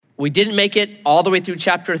We didn't make it all the way through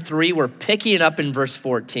chapter 3. We're picking it up in verse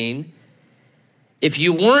 14. If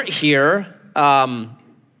you weren't here, have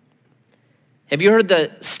you heard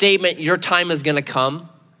the statement, your time is gonna come?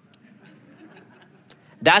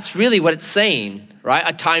 That's really what it's saying, right?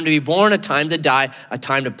 A time to be born, a time to die, a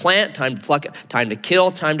time to plant, time to pluck, time to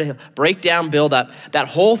kill, time to break down, build up. That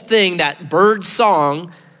whole thing, that bird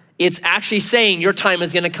song, it's actually saying your time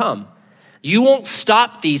is gonna come. You won't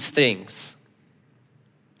stop these things.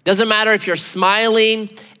 Doesn't matter if you're smiling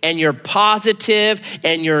and you're positive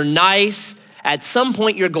and you're nice, at some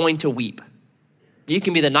point you're going to weep. You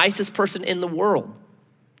can be the nicest person in the world.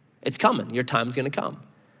 It's coming, your time's gonna come.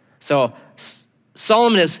 So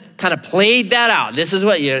Solomon has kind of played that out. This is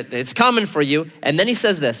what it's coming for you. And then he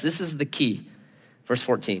says this is the key, verse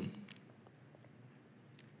 14.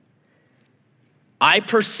 I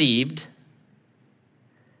perceived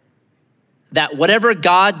that whatever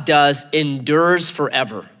God does endures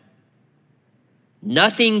forever.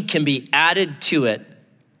 Nothing can be added to it,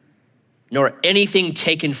 nor anything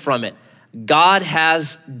taken from it. God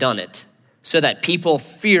has done it so that people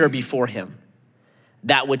fear before him.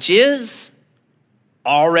 That which is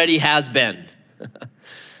already has been.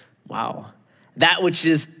 Wow. That which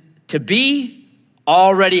is to be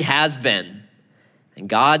already has been. And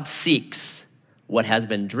God seeks what has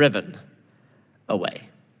been driven away.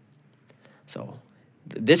 So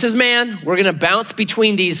this is man. We're going to bounce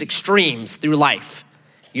between these extremes through life.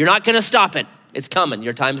 You're not going to stop it. It's coming.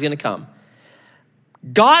 Your time's going to come.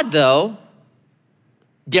 God, though,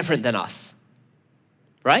 different than us,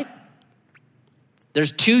 right?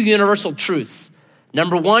 There's two universal truths.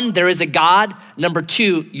 Number one, there is a God. Number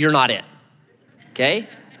two, you're not it, okay?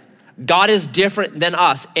 God is different than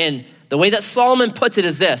us. And the way that Solomon puts it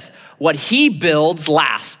is this: what he builds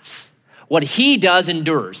lasts. What he does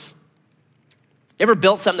endures. You ever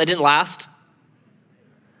built something that didn't last?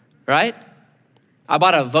 Right? I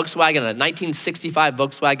bought a 1965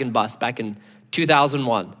 Volkswagen bus back in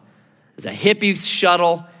 2001. It was a hippie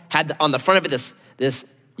shuttle, had on the front of it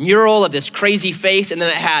this mural of this crazy face, and then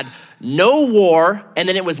it had no war, and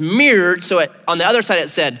then it was mirrored, so on the other side it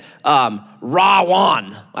said,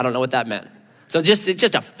 Rawan. I don't know what that meant. So just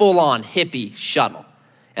a full-on hippie shuttle.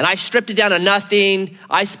 And I stripped it down to nothing.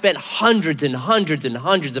 I spent hundreds and hundreds and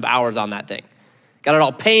hundreds of hours on that thing. Got it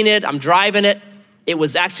all painted, I'm driving it. It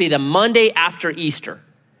was actually the Monday after Easter.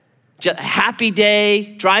 Just a happy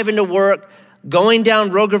day, driving to work, going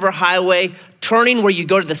down Rogue River Highway, turning where you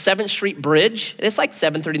go to the 7th Street Bridge. And it's like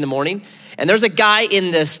 7:30 in the morning. And there's a guy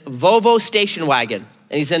in this Volvo station wagon.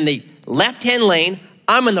 And he's in the left-hand lane,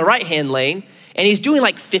 I'm in the right-hand lane, and he's doing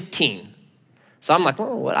like 15. So I'm like, I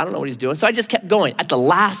don't know what he's doing. So I just kept going. At the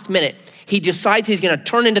last minute, he decides he's gonna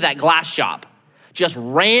turn into that glass shop. Just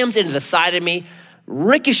rams into the side of me,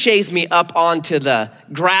 ricochets me up onto the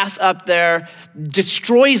grass up there,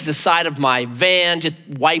 destroys the side of my van, just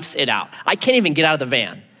wipes it out. I can't even get out of the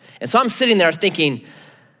van. And so I'm sitting there thinking,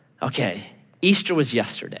 okay, Easter was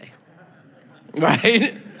yesterday,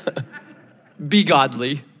 right? Be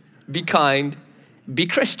godly, be kind, be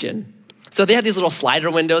Christian. So they have these little slider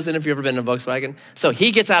windows, and if you've ever been in a Volkswagen. So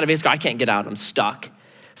he gets out of his car, I can't get out, I'm stuck.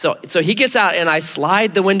 So he gets out and I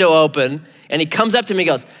slide the window open and he comes up to me and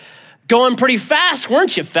goes, going pretty fast,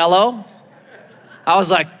 weren't you, fellow? I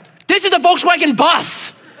was like, this is a Volkswagen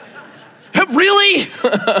bus. Really?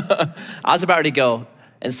 I was about to go,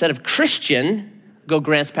 instead of Christian, go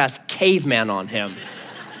Grants Pass caveman on him.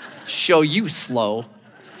 Show you slow,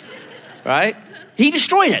 right? He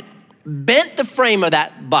destroyed it, bent the frame of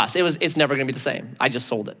that bus. It's never gonna be the same. I just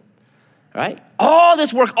sold it, right? All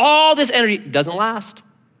this work, all this energy doesn't last.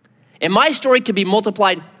 And my story could be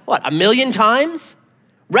multiplied, 1,000,000 times?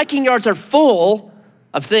 Wrecking yards are full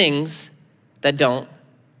of things that don't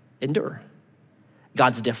endure.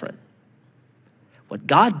 God's different. What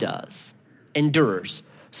God does endures.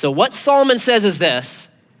 So what Solomon says is this: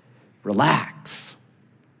 relax.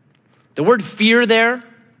 The word fear there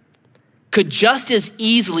could just as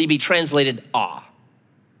easily be translated awe.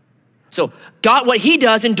 So God, what he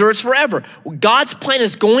does endures forever. God's plan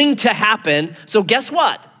is going to happen. So guess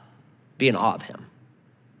what? Be in awe of him.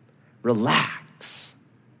 Relax.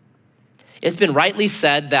 It's been rightly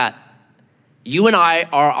said that you and I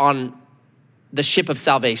are on the ship of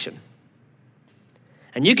salvation.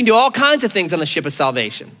 And you can do all kinds of things on the ship of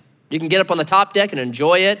salvation. You can get up on the top deck and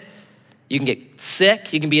enjoy it. You can get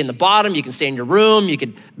sick. You can be in the bottom. You can stay in your room. You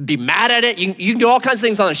can be mad at it. You can do all kinds of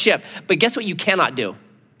things on a ship. But guess what you cannot do?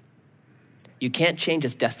 You can't change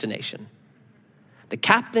its destination. The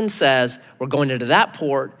captain says, we're going into that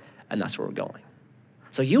port, and that's where we're going.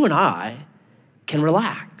 So you and I can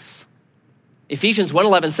relax. Ephesians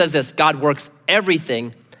 1:11 says this: God works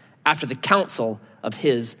everything after the counsel of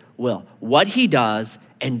his will. What he does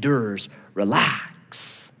endures,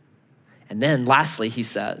 relax. And then lastly, he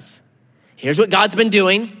says, here's what God's been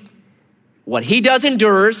doing. What he does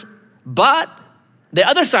endures, but the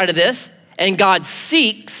other side of this, and God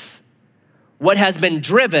seeks what has been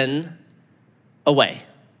driven away.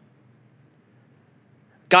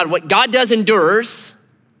 What God does endures,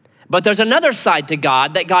 but there's another side to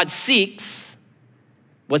God that God seeks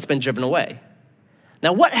what's been driven away.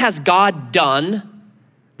 Now, what has God done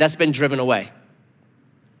that's been driven away?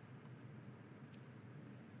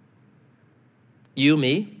 You,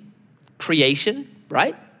 me, creation,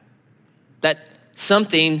 right? That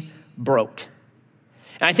something broke.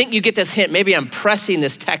 And I think you get this hint, maybe I'm pressing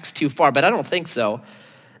this text too far, but I don't think so,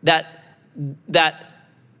 that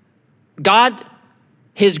God,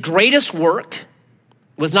 his greatest work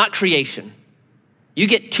was not creation. You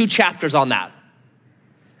get 2 chapters on that.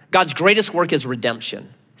 God's greatest work is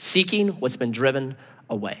redemption, seeking what's been driven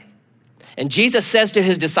away. And Jesus says to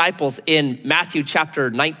his disciples in Matthew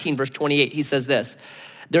chapter 19, verse 28, he says this,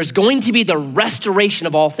 there's going to be the restoration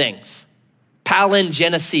of all things,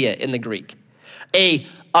 palingenesia in the Greek,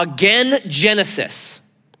 again Genesis,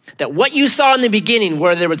 that what you saw in the beginning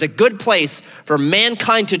where there was a good place for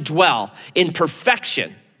mankind to dwell in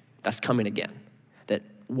perfection, that's coming again. That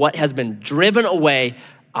what has been driven away,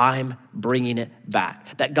 I'm bringing it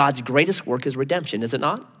back. That God's greatest work is redemption, is it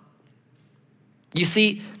not? You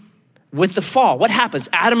see, with the fall, what happens?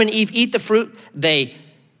 Adam and Eve eat the fruit. They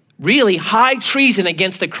really high treason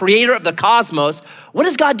against the creator of the cosmos. What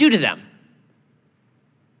does God do to them?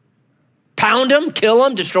 Pound them, kill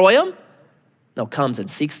them, destroy them? No, comes and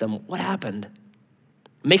seeks them. What happened?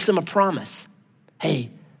 Makes them a promise.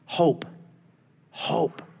 Hey, hope.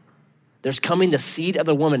 There's coming the seed of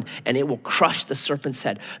the woman and it will crush the serpent's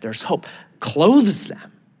head. There's hope. Clothes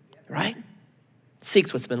them, right?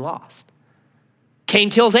 Seeks what's been lost. Cain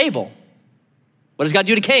kills Abel. What does God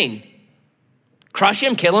do to Cain? Crush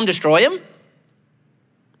him, kill him, destroy him?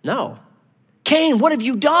 No. Cain, what have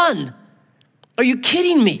you done? Are you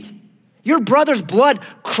kidding me? Your brother's blood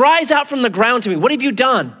cries out from the ground to me. What have you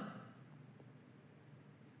done?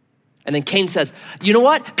 And then Cain says, you know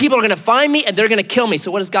what? People are gonna find me and they're gonna kill me.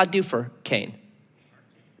 So what does God do for Cain?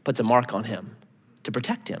 Puts a mark on him to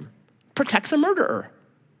protect him. Protects a murderer,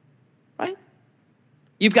 right?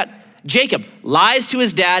 You've got Jacob, lies to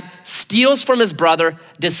his dad, steals from his brother,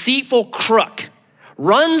 deceitful crook,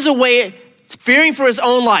 runs away fearing for his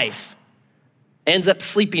own life, ends up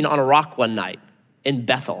sleeping on a rock one night in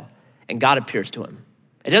Bethel, and God appears to him.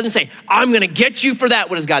 It doesn't say, I'm gonna get you for that.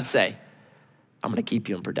 What does God say? I'm gonna keep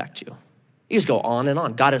you and protect you. You just go on and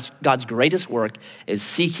on. God's greatest work is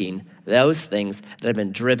seeking those things that have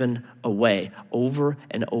been driven away over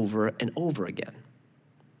and over and over again.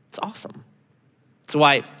 It's awesome. That's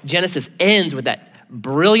why Genesis ends with that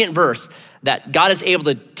brilliant verse that God is able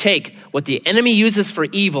to take what the enemy uses for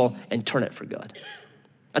evil and turn it for good.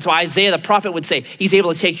 That's why Isaiah the prophet would say, he's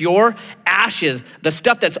able to take your ashes, the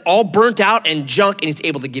stuff that's all burnt out and junk, and he's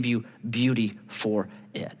able to give you beauty for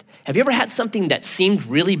it. Have you ever had something that seemed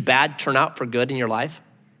really bad turn out for good in your life?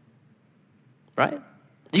 Right?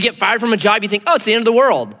 You get fired from a job, you think, oh, it's the end of the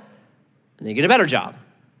world. And then you get a better job.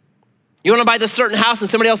 You wanna buy this certain house and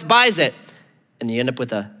somebody else buys it, and you end up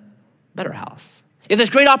with a better house. If there's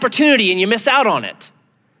great opportunity and you miss out on it,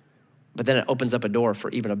 but then it opens up a door for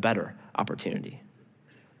even a better opportunity.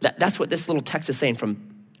 That's what this little text is saying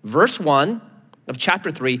from verse 1 of chapter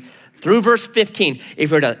 3 through verse 15. If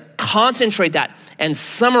we were to concentrate that and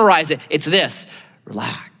summarize it, it's this: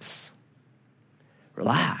 relax.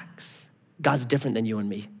 Relax. God's different than you and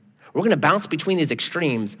me. We're gonna bounce between these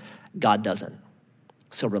extremes. God doesn't.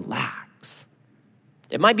 So relax.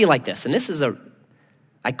 It might be like this, and this is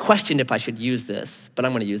I questioned if I should use this, but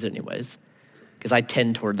I'm gonna use it anyways, because I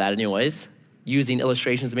tend toward that anyways, using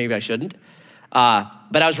illustrations maybe I shouldn't.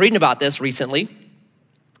 But I was reading about this recently,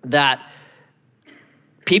 that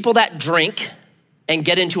people that drink and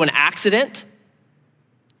get into an accident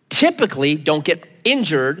typically don't get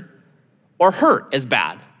injured or hurt as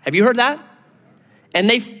bad. Have you heard that? And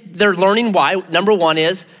they're learning why. Number one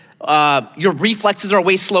is your reflexes are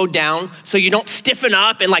way slowed down, so you don't stiffen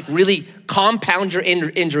up and like really compound your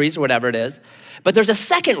injuries or whatever it is. But there's a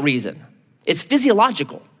second reason. It's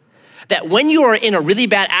physiological. That when you are in a really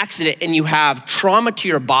bad accident and you have trauma to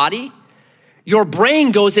your body, your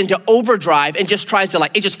brain goes into overdrive and just tries to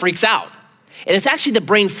it just freaks out. And it's actually the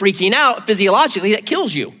brain freaking out physiologically that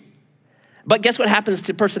kills you. But guess what happens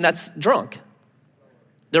to a person that's drunk?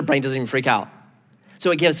 Their brain doesn't even freak out.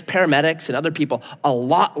 So it gives paramedics and other people a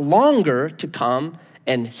lot longer to come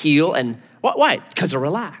and heal. And why? Because they're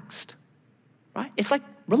relaxed, right? It's like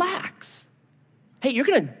relax. Hey,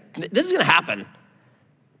 this is gonna happen.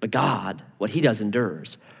 But God, what he does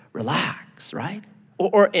endures. Relax, right?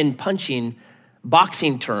 Or in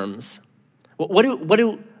boxing terms, what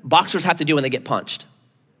do boxers have to do when they get punched?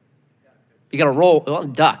 You gotta roll,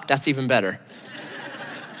 duck, that's even better.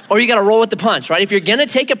 Or you gotta roll with the punch, right? If you're gonna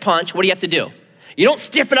take a punch, what do you have to do? You don't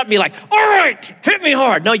stiffen up and be like, all right, hit me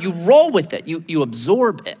hard. No, you roll with it, you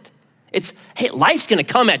absorb it. Hey, life's gonna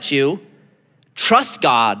come at you. Trust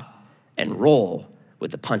God and roll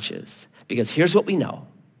with the punches. Because here's what we know.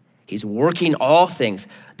 He's working all things.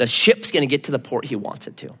 The ship's gonna get to the port he wants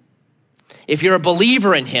it to. If you're a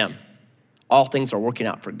believer in him, all things are working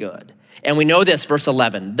out for good. And we know this, verse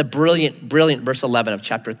 11, the brilliant verse 11 of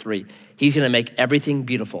chapter 3. He's gonna make everything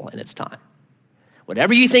beautiful in its time.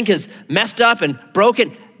 Whatever you think is messed up and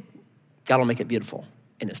broken, God will make it beautiful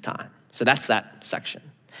in his time. So that's that section.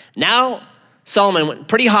 Now, Solomon went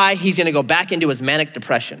pretty high. He's gonna go back into his manic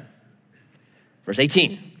depression. Verse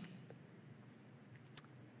 18.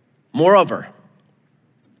 Moreover,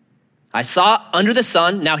 I saw under the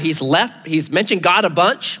sun, now he's mentioned God a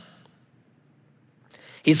bunch.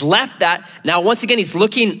 He's left that. Now, once again, he's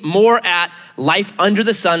looking more at life under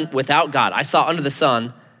the sun without God. I saw under the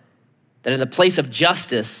sun that in the place of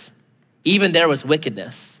justice, even there was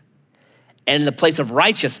wickedness. And in the place of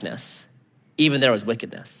righteousness, even there was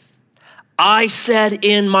wickedness. I said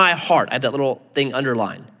in my heart, I have that little thing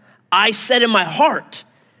underlined. I said in my heart,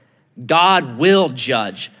 God will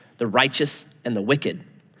judge the righteous and the wicked.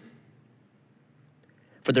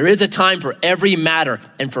 For there is a time for every matter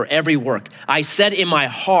and for every work. I said in my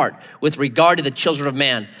heart with regard to the children of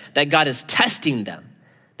man that God is testing them,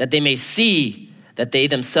 that they may see that they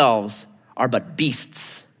themselves are but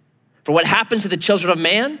beasts. For what happens to the children of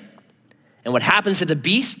man and what happens to the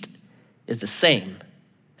beast is the same.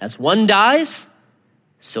 As one dies,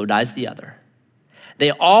 so dies the other.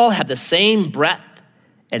 They all have the same breath,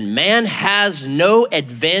 and man has no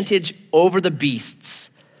advantage over the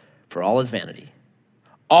beasts, for all is vanity.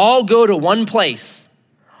 All go to one place.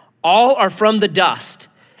 All are from the dust,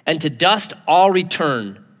 and to dust all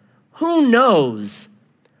return. Who knows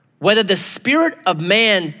whether the spirit of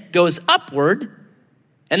man goes upward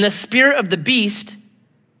and the spirit of the beast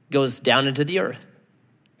goes down into the earth?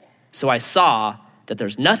 So I saw that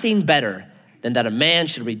there's nothing better than that a man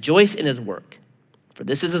should rejoice in his work, for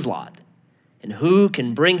this is his lot. And who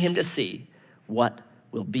can bring him to see what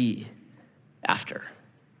will be after?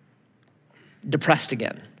 Depressed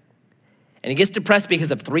again. And he gets depressed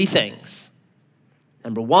because of three things.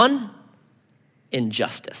 Number one,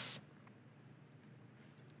 injustice.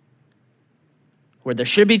 Where there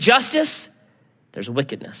should be justice, there's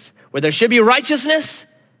wickedness. Where there should be righteousness,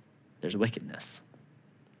 there's wickedness.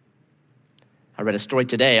 I read a story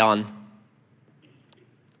today on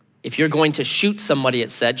if you're going to shoot somebody,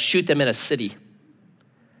 it said, shoot them in a city.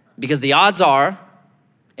 Because the odds are,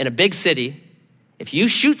 in a big city, if you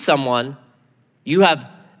shoot someone, you have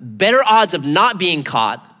better odds of not being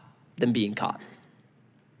caught than being caught.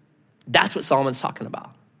 That's what Solomon's talking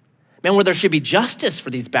about. Man, where there should be justice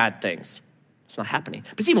for these bad things, it's not happening.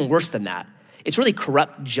 But it's even worse than that. It's really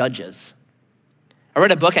corrupt judges. I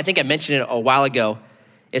read a book, I think I mentioned it a while ago.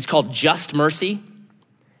 It's called Just Mercy.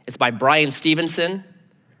 It's by Brian Stevenson.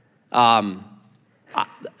 I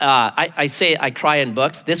say I cry in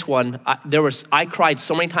books. This one, I cried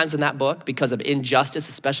so many times in that book because of injustice,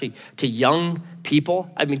 especially to young people.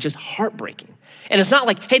 I mean, just heartbreaking. And it's not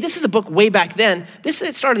like, hey, this is a book way back then. It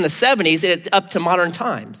started in the 70s and up to modern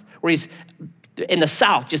times, where he's in the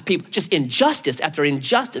South, just injustice after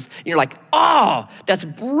injustice. And you're like, oh, that's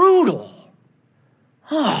brutal.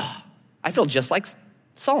 Oh, I feel just like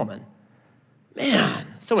Solomon. Man,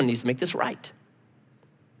 someone needs to make this right.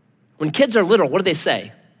 When kids are little, what do they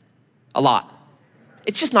say? A lot.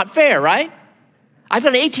 It's just not fair, right? I've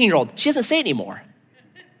got an 18-year-old. She doesn't say it anymore.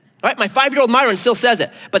 All right, my 5-year-old Myron still says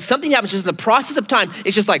it. But something happens just in the process of time.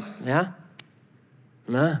 It's just like, yeah,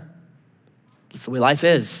 nah. That's the way life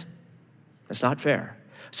is. It's not fair.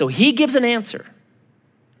 So he gives an answer.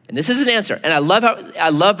 And this is an answer. And I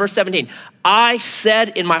love verse 17. I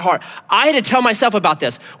said in my heart, I had to tell myself about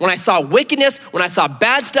this. When I saw wickedness, when I saw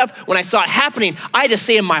bad stuff, when I saw it happening, I had to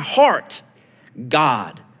say in my heart,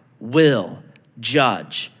 God will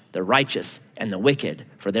judge the righteous and the wicked,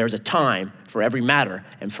 for there's a time for every matter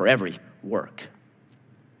and for every work.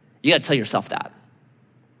 You got to tell yourself that.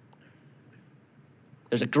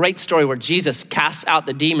 There's a great story where Jesus casts out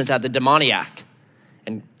the demons out of the demoniac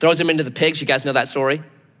and throws them into the pigs. You guys know that story?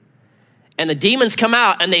 And the demons come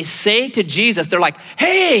out and they say to Jesus, they're like,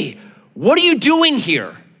 hey, what are you doing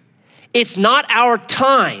here? It's not our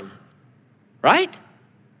time, right?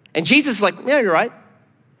 And Jesus is like, yeah, you're right.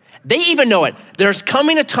 They even know it. There's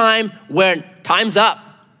coming a time when time's up.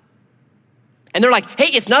 And they're like, hey,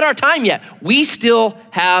 it's not our time yet. We still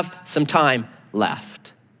have some time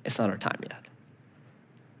left. It's not our time yet.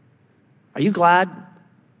 Are you glad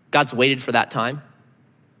God's waited for that time?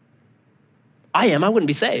 I am. I wouldn't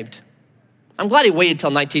be saved. I'm glad he waited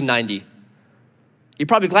till 1990. You're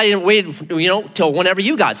probably glad he didn't wait, till whenever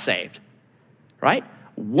you got saved, right?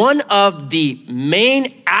 One of the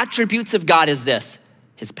main attributes of God is this,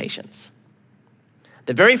 his patience.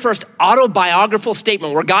 The very first autobiographical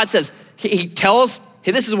statement where God says, he tells,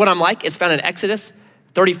 hey, this is what I'm like, it's found in Exodus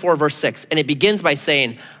 34, verse 6. And it begins by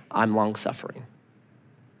saying, I'm long-suffering.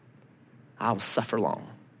 I'll suffer long.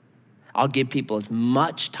 I'll give people as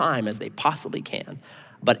much time as they possibly can.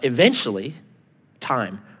 But eventually,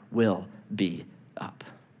 time will be up.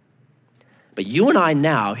 But you and I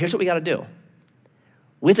now, here's what we got to do.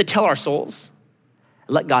 We have to tell our souls,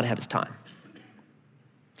 let God have his time.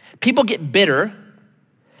 People get bitter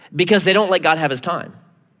because they don't let God have his time.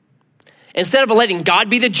 Instead of letting God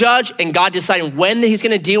be the judge and God deciding when he's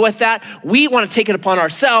going to deal with that, we want to take it upon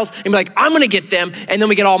ourselves and be like, I'm going to get them. And then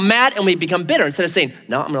we get all mad and we become bitter instead of saying,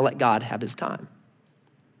 no, I'm going to let God have his time.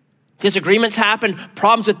 Disagreements happen,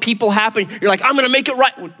 problems with people happen. You're like, I'm going to make it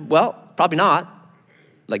right. Well, probably not.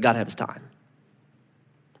 Let God have his time.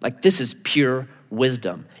 Like, this is pure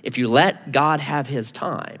wisdom. If you let God have his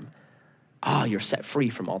time, you're set free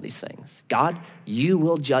from all these things. God, you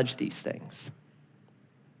will judge these things.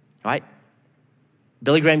 Right?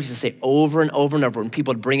 Billy Graham used to say over and over and over when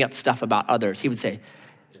people would bring up stuff about others, he would say,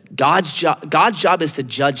 God's job is to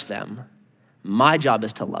judge them. My job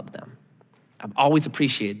is to love them. I've always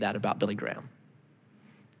appreciated that about Billy Graham.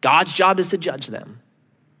 God's job is to judge them.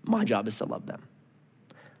 My job is to love them.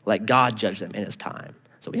 Let God judge them in his time.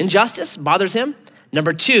 So injustice bothers him.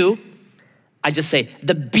 Number two, I just say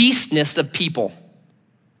the beastness of people,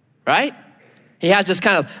 right? He has this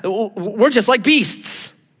kind of, we're just like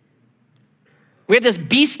beasts. We have this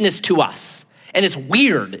beastness to us, and it's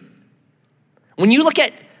weird. When you look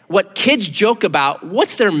at what kids joke about,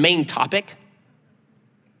 what's their main topic?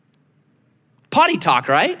 Potty talk,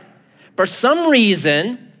 right? For some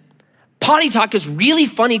reason, potty talk is really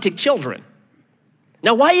funny to children.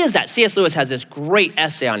 Now, why is that? C.S. Lewis has this great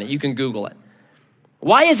essay on it. You can Google it.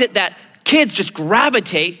 Why is it that kids just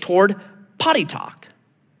gravitate toward potty talk?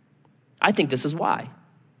 I think this is why.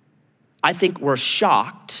 I think we're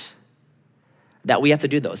shocked that we have to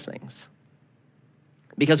do those things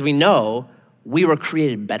because we know we were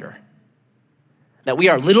created better. That we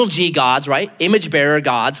are little g gods, right? Image bearer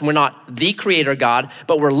gods. We're not the creator God,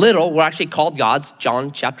 but we're little. We're actually called gods.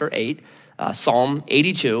 John chapter 8, Psalm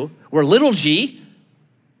 82. We're little g.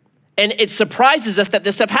 And it surprises us that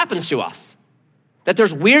this stuff happens to us. That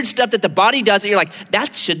there's weird stuff that the body does that you're like,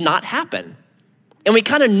 that should not happen. And we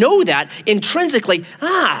kind of know that intrinsically,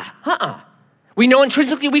 We know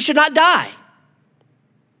intrinsically we should not die.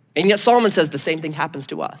 And yet Solomon says the same thing happens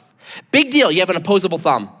to us. Big deal, you have an opposable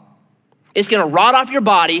thumb. It's gonna rot off your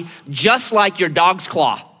body just like your dog's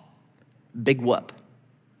claw. Big whoop,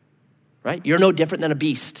 right? You're no different than a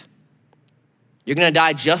beast. You're gonna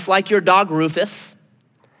die just like your dog Rufus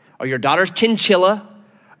or your daughter's chinchilla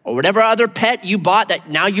or whatever other pet you bought that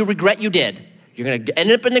now you regret you did. You're gonna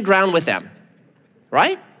end up in the ground with them,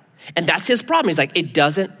 right? And that's his problem. He's like, it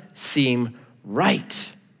doesn't seem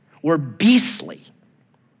right. We're beastly.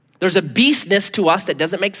 There's a beastness to us that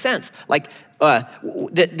doesn't make sense. Like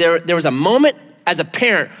there was a moment as a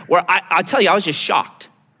parent where I'll tell you, I was just shocked.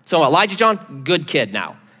 So Elijah John, good kid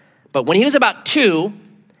now. But when he was about 2,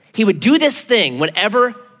 he would do this thing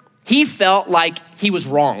whenever he felt like he was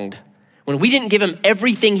wronged, when we didn't give him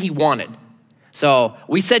everything he wanted. So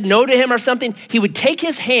we said no to him or something, he would take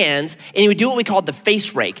his hands and he would do what we called the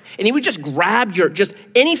face rake. And he would just grab just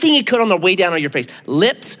anything he could on the way down on your face.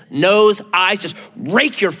 Lips, nose, eyes, just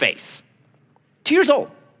rake your face. 2 years old.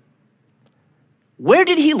 Where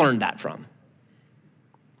did he learn that from?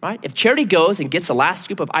 Right? If Charity goes and gets the last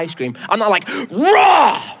scoop of ice cream, I'm not like,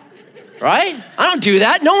 raw, right? I don't do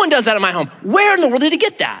that. No one does that in my home. Where in the world did he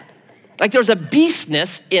get that? Like there's a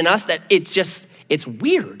beastness in us that it's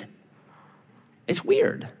weird. It's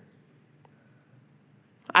weird.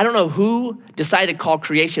 I don't know who decided to call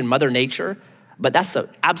creation Mother Nature, but that's the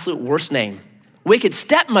absolute worst name. Wicked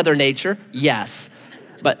stepmother nature, yes,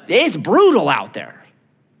 but it's brutal out there.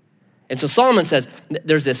 And so Solomon says,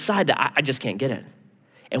 there's this side that I just can't get it.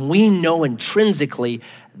 And we know intrinsically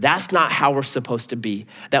that's not how we're supposed to be,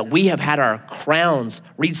 that we have had our crowns,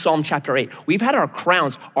 read Psalm chapter 8, we've had our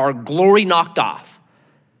crowns, our glory knocked off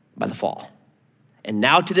by the fall. And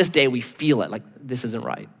now to this day, we feel it like this isn't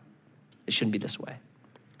right. It shouldn't be this way.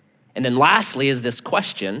 And then lastly is this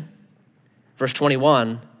question, verse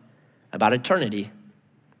 21, about eternity.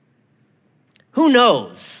 Who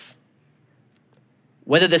knows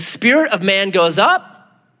whether the spirit of man goes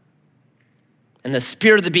up and the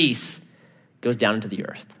spirit of the beast goes down into the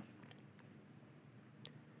earth?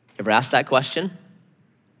 Ever asked that question?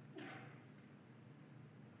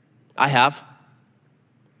 I have.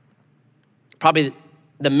 Probably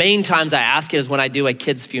the main times I ask it is when I do a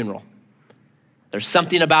kid's funeral. There's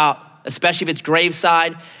something about, especially if it's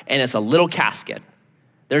graveside and it's a little casket,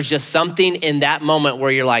 there's just something in that moment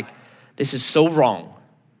where you're like, this is so wrong.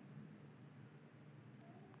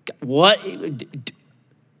 What's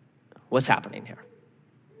happening here?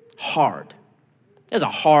 Hard. That's a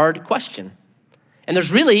hard question. And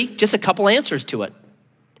there's really just a couple answers to it,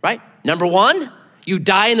 right? Number one, you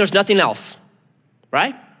die and there's nothing else,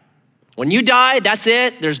 right? When you die, that's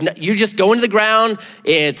it. You just go into the ground.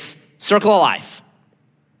 It's circle of life.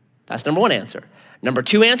 That's number one answer. Number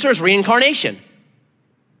two answer is reincarnation.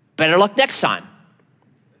 Better luck next time.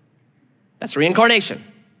 That's reincarnation.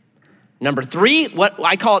 Number three, what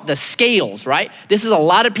I call it the scales, right? This is a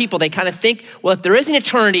lot of people, they kind of think, well, if there is an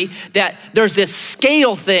eternity, that there's this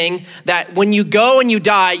scale thing that when you go and you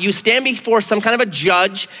die, you stand before some kind of a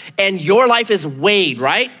judge and your life is weighed,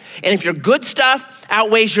 right? And if your good stuff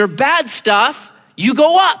outweighs your bad stuff, you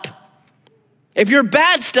go up. If your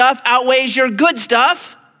bad stuff outweighs your good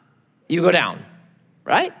stuff, you go down,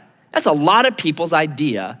 right? That's a lot of people's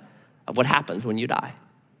idea of what happens when you die.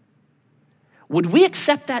 Would we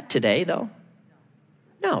accept that today, though?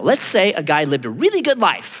 No. Let's say a guy lived a really good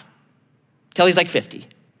life till he's like 50,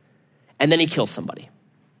 and then he kills somebody.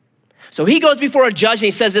 So he goes before a judge and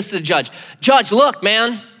he says this to the judge. Judge, look,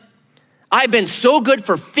 man, I've been so good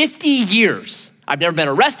for 50 years. I've never been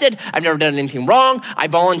arrested. I've never done anything wrong. I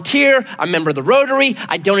volunteer. I'm a member of the Rotary.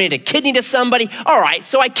 I donated a kidney to somebody. All right,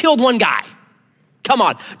 so I killed one guy. Come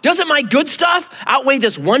on. Doesn't my good stuff outweigh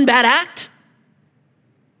this one bad act?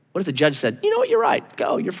 What if the judge said, you know what, you're right.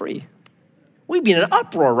 Go, you're free. We'd be in an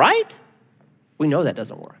uproar, right? We know that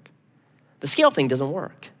doesn't work. The scale thing doesn't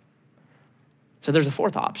work. So there's a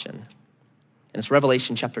fourth option, and it's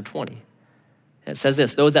Revelation chapter 20. And it says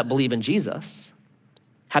this, those that believe in Jesus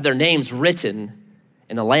have their names written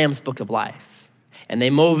in the Lamb's book of life. And they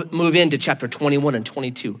move into chapter 21 and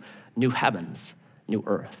 22, new heavens, new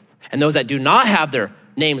earth. And those that do not have their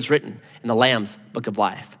names written in the Lamb's book of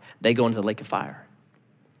life, they go into the lake of fire.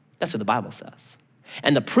 That's what the Bible says.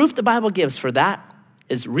 And the proof the Bible gives for that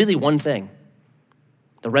is really one thing,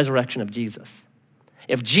 the resurrection of Jesus.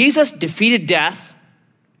 If Jesus defeated death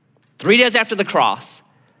 3 days after the cross,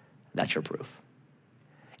 that's your proof.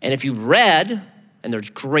 And if you've read, and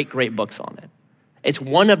there's great books on it, it's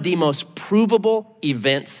one of the most provable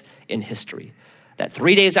events in history, that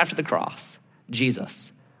 3 days after the cross,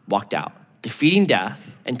 Jesus walked out, defeating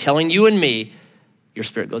death and telling you and me, your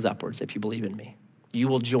spirit goes upwards if you believe in me. You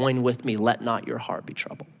will join with me. Let not your heart be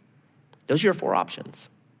troubled. Those are your four options.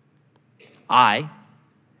 I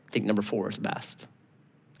think number 4 is best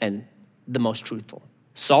and the most truthful.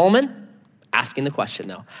 Solomon, asking the question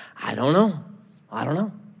though, I don't know.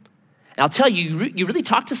 And I'll tell you, you really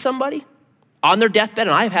talk to somebody on their deathbed,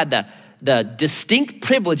 and I've had the distinct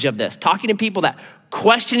privilege of this, talking to people that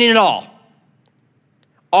questioning it all.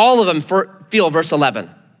 All of them feel verse 11.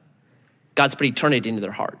 God's put eternity into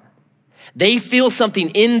their heart. They feel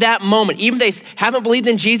something in that moment. Even if they haven't believed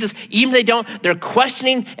in Jesus, even if they don't, they're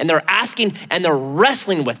questioning and they're asking and they're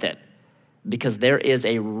wrestling with it because there is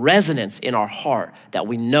a resonance in our heart that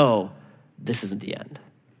we know this isn't the end.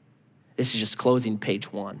 This is just closing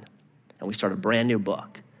page 1. And we start a brand new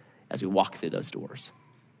book as we walk through those doors.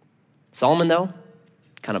 Solomon, though,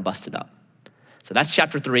 kind of busted up. So that's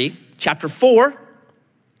chapter 3. Chapter 4,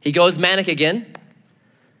 he goes manic again.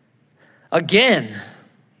 Again,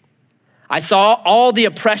 I saw all the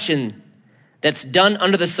oppression that's done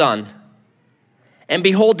under the sun. And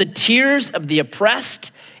behold, the tears of the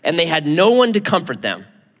oppressed, and they had no one to comfort them.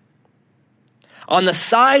 On the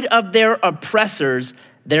side of their oppressors,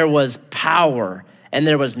 there was power, and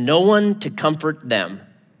there was no one to comfort them.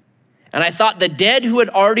 And I thought the dead who had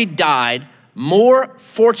already died more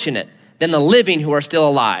fortunate than the living who are still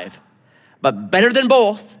alive. But better than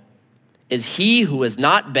both is he who has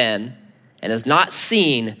not been and has not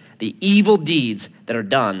seen the evil deeds that are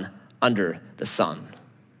done under the sun.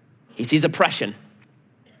 He sees oppression,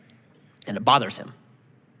 and it bothers him.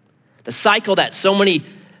 The cycle that so many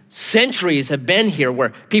centuries have been here where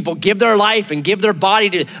people give their life and give their body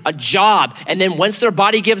to a job, and then once their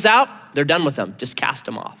body gives out, they're done with them. Just cast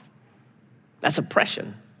them off. That's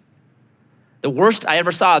oppression. The worst I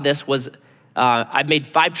ever saw of this was I made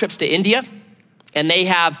 5 trips to India, And they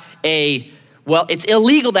have it's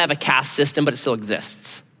illegal to have a caste system, but it still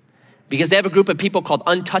exists. Because they have a group of people called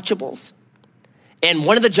untouchables. And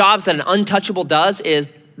one of the jobs that an untouchable does is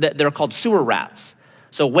that they're called sewer rats.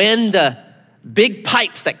 So when the big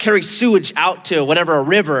pipes that carry sewage out to whatever, a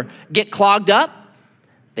river, get clogged up,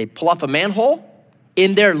 they pull off a manhole.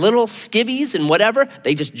 In their little skivvies and whatever,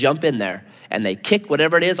 they just jump in there and they kick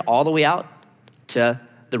whatever it is all the way out to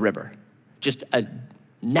the river. Just a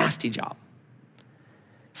nasty job.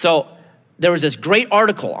 So there was this great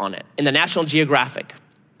article on it in the National Geographic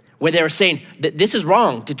where they were saying that this is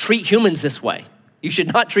wrong to treat humans this way. You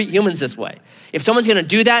should not treat humans this way. If someone's gonna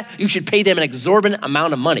do that, you should pay them an exorbitant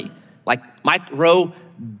amount of money, like Mike Rowe,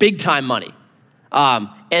 big time money. And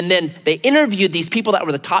then they interviewed these people that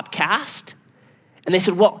were the top caste, and they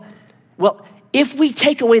said, well, if we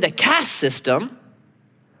take away the caste system,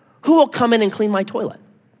 who will come in and clean my toilet?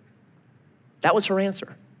 That was her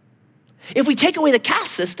answer. If we take away the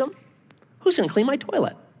caste system, who's gonna clean my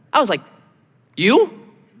toilet? I was like, you?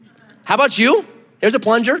 How about you? Here's a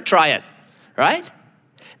plunger, try it, right?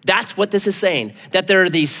 That's what this is saying, that there are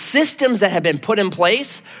these systems that have been put in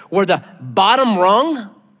place where the bottom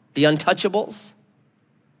rung, the untouchables,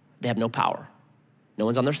 they have no power. No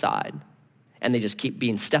one's on their side. And they just keep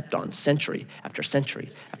being stepped on century after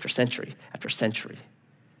century after century after century,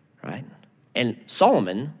 right? And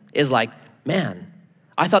Solomon is like, man,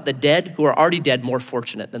 I thought the dead who are already dead more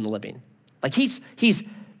fortunate than the living. Like he's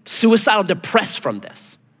suicidal depressed from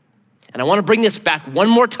this. And I want to bring this back one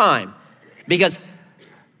more time because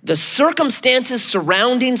the circumstances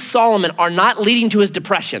surrounding Solomon are not leading to his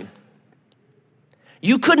depression.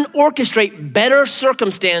 You couldn't orchestrate better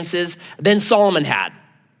circumstances than Solomon had.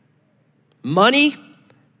 Money,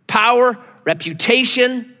 power,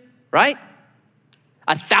 reputation, right?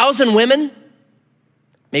 1,000 women.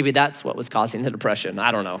 Maybe that's what was causing the depression. I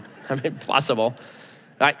don't know. I mean, possible.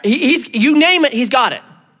 Right? You name it, he's got it.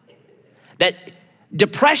 That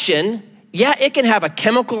depression, yeah, it can have a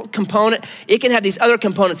chemical component. It can have these other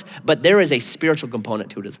components, but there is a spiritual component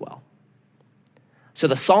to it as well. So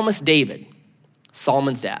the psalmist David,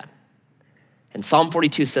 Solomon's dad, in Psalm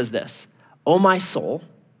 42 says this, "O my soul,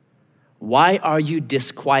 why are you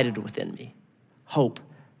disquieted within me? Hope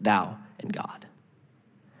thou in God."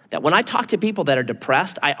 That when I talk to people that are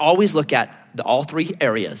depressed, I always look at all three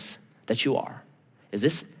areas that you are.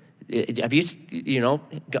 Have you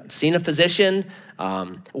seen a physician?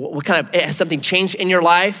 What kind of, has something changed in your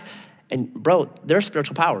life? And bro, there are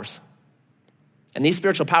spiritual powers. And these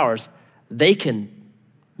spiritual powers, they can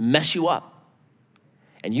mess you up.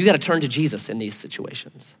 And you got to turn to Jesus in these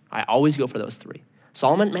situations. I always go for those three.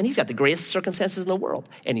 Solomon, man, he's got the greatest circumstances in the world,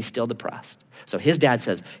 and he's still depressed. So his dad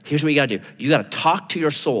says, here's what you got to do. You got to talk to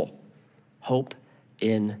your soul. Hope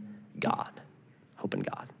in God. Hope in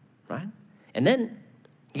God, right? And then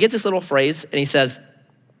he gets this little phrase, and he says,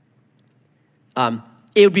 it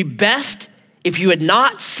would be best if you had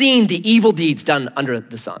not seen the evil deeds done under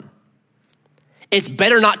the sun. It's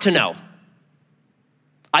better not to know.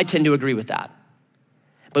 I tend to agree with that.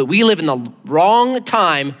 But we live in the wrong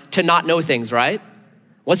time to not know things, right?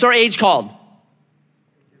 What's our age called?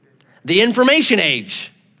 The information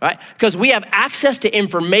age, right? Because we have access to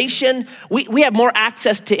information. We have more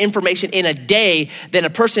access to information in a day than a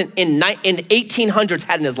person in the 1800s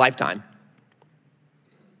had in his lifetime.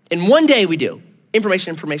 In one day we do.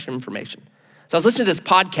 Information. So I was listening to this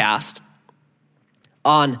podcast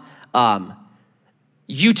on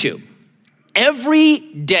YouTube. Every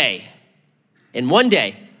day, in one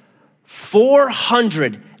day,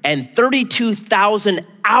 432,000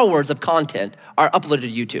 hours of content are uploaded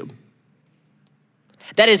to YouTube.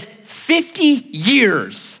 That is 50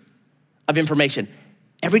 years of information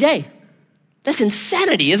every day. That's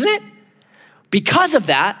insanity, isn't it? Because of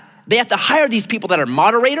that, they have to hire these people that are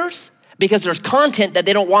moderators because there's content that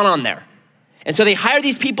they don't want on there. And so they hire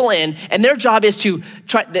these people in, and their job is to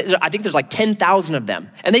try, I think there's like 10,000 of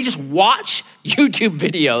them, and they just watch YouTube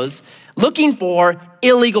videos looking for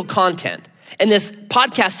illegal content. And this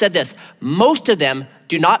podcast said this, most of them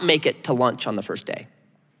do not make it to lunch on the first day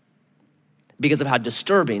because of how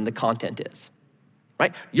disturbing the content is,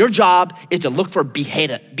 right? Your job is to look for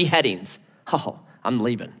beheadings. Oh, I'm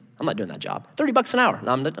leaving. I'm not doing that job. $30 an hour.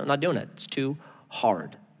 No, I'm not doing it. It's too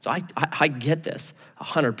hard. So I get this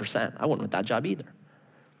 100%. I wouldn't want that job either.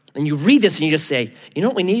 And you read this and you just say, you know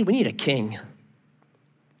what we need? We need a king.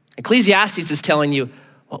 Ecclesiastes is telling you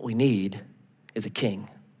what we need is a king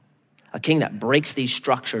that breaks these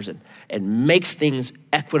structures and makes things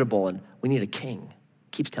equitable. And we need a king.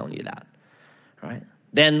 Keeps telling you that, right?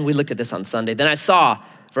 Then we looked at this on Sunday. Then I saw,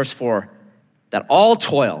 verse 4, that all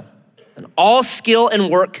toil and all skill and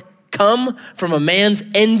work come from a man's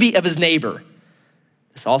envy of his neighbor.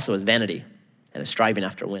 This also is vanity and a striving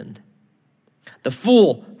after wind. The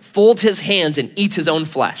fool folds his hands and eats his own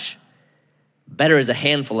flesh. Better is a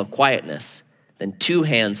handful of quietness than 2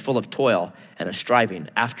 hands full of toil and a striving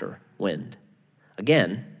after wind.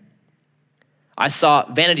 Again, I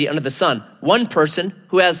saw vanity under the sun, one person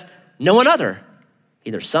who has no one other,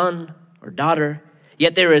 either son or daughter.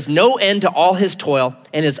 Yet there is no end to all his toil,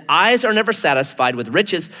 and his eyes are never satisfied with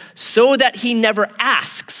riches, so that he never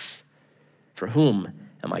asks, for whom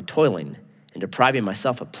am I toiling and depriving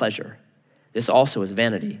myself of pleasure? This also is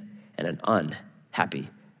vanity and an unhappy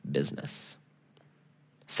business.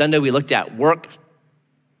 Sunday, we looked at work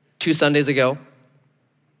 2 Sundays ago.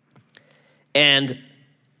 And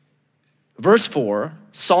verse 4,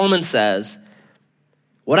 Solomon says,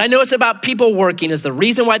 what I notice about people working is the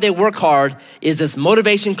reason why they work hard is this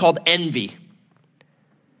motivation called envy.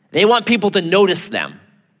 They want people to notice them,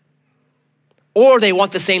 or they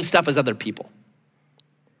want the same stuff as other people.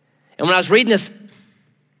 And when I was reading this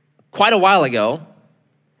quite a while ago,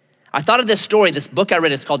 I thought of this story, this book I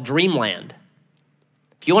read, it's called Dreamland.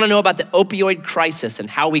 If you want to know about the opioid crisis and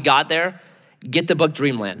how we got there, get the book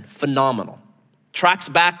Dreamland. Phenomenal. Tracks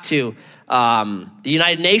back to the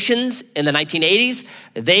United Nations in the 1980s.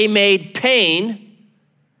 They made pain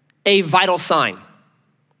a vital sign.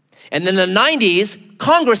 And then in the 90s,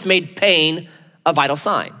 Congress made pain a vital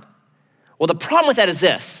sign. Well, the problem with that is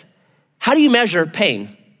this. How do you measure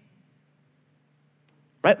pain?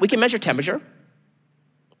 Right? We can measure temperature.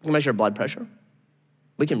 We can measure blood pressure.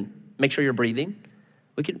 We can make sure you're breathing.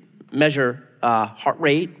 We can measure heart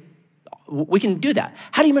rate. We can do that.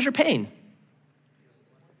 How do you measure pain?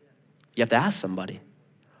 You have to ask somebody,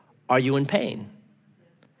 are you in pain?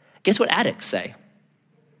 Guess what addicts say?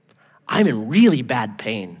 I'm in really bad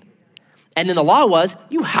pain. And then the law was,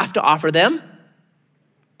 you have to offer them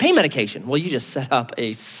pain medication. Well, you just set up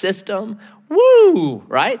a system. Woo,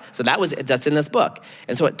 right? So that's in this book.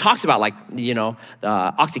 And so it talks about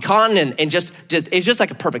Oxycontin and just it's just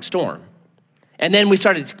like a perfect storm. And then we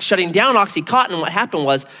started shutting down Oxycontin. And what happened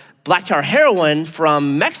was black tar heroin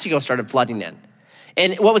from Mexico started flooding in.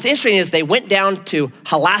 And what was interesting is they went down to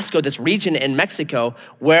Jalisco, this region in Mexico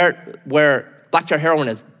where black tar heroin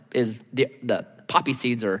is the poppy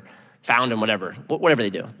seeds are found and whatever they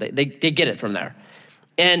do. They get it from there.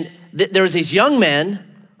 And there was these young men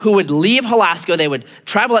who would leave Jalisco. They would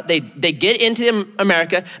travel up. They get into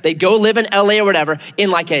America. They go live in LA or whatever in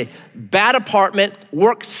like a bad apartment,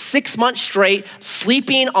 work 6 months straight,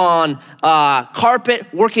 sleeping on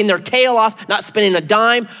carpet, working their tail off, not spending a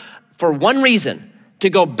dime for one reason, to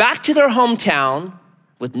go back to their hometown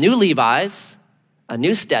with new Levi's, a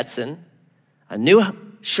new Stetson, a new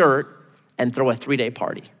shirt, and throw a 3-day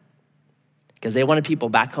party. Because they wanted people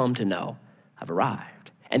back home to know, I've arrived.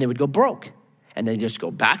 And they would go broke. And they just go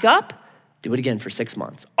back up, do it again for 6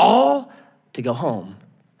 months. All to go home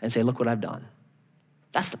and say, look what I've done.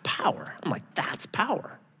 That's the power. I'm like, that's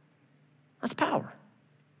power. That's power.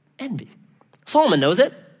 Envy. Solomon knows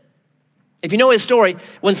it. If you know his story,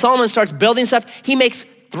 when Solomon starts building stuff, he makes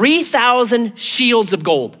 3,000 shields of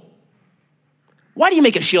gold. Why do you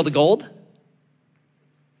make a shield of gold?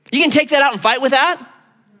 You can take that out and fight with that?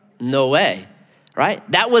 No way, right?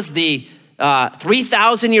 That was the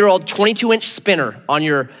 3,000-year-old 22-inch spinner on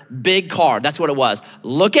your big car. That's what it was.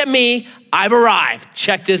 Look at me, I've arrived.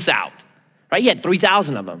 Check this out, right? He had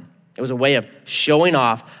 3,000 of them. It was a way of showing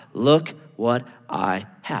off, look what I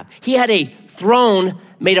have. He had a throne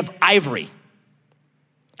made of ivory.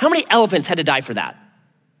 How many elephants had to die for that?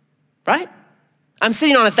 Right? I'm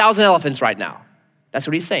sitting on 1,000 elephants right now. That's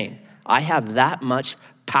what he's saying. I have that much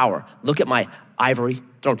power. Look at my ivory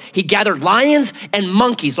throne. He gathered lions and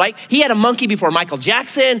monkeys, right? He had a monkey before Michael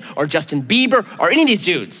Jackson or Justin Bieber or any of these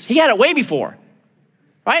dudes. He had it way before,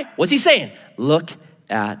 right? What's he saying? Look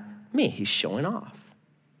at me. He's showing off.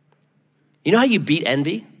 You know how you beat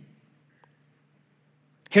envy?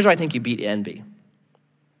 Here's why I think you beat envy.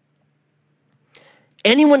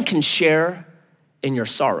 Anyone can share in your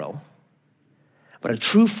sorrow, but a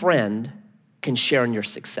true friend can share in your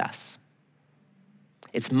success.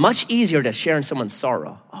 It's much easier to share in someone's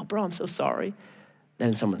sorrow. Oh, bro, I'm so sorry, than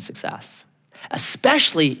in someone's success.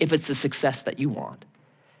 Especially if it's the success that you want,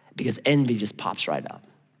 because envy just pops right up.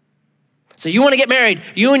 So you want to get married,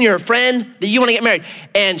 you and your friend that you want to get married,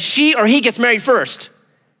 and she or he gets married first.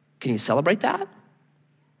 Can you celebrate that? Or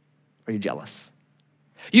are you jealous?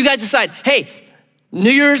 You guys decide, hey, New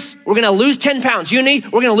Year's, we're gonna lose 10 pounds. Uni,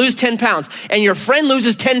 we're gonna lose 10 pounds. And your friend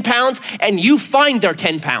loses 10 pounds and you find their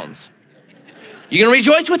 10 pounds. You gonna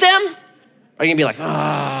rejoice with them? Or are you gonna be like,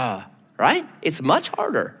 right? It's much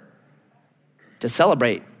harder to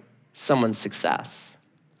celebrate someone's success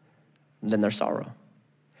than their sorrow.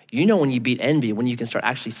 You know when you beat envy, when you can start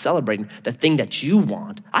actually celebrating the thing that you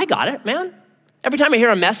want. I got it, man. Every time I hear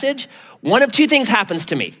a message, one of two things happens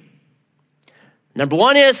to me. Number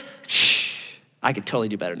one is, I could totally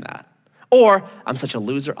do better than that. Or, I'm such a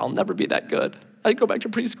loser, I'll never be that good. I'd go back to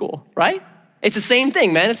preschool, right? It's the same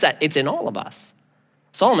thing, man. It's in all of us.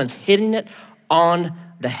 Solomon's hitting it on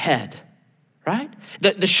the head, right?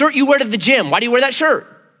 The shirt you wear to the gym, why do you wear that shirt?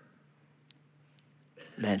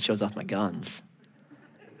 Man, it shows off my guns.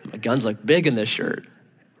 My guns look big in this shirt,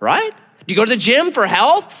 right? Do you go to the gym for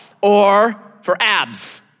health or for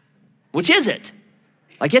abs? Which is it?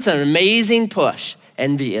 Like, it's an amazing push.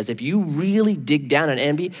 Envy is. If you really dig down on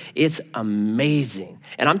envy, it's amazing.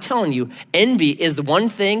 And I'm telling you, envy is the one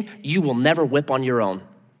thing you will never whip on your own.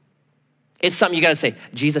 It's something you gotta say,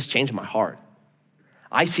 Jesus changed my heart.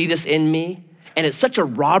 I see this in me, and it's such a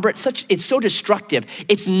robber, it's so destructive.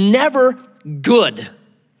 It's never good.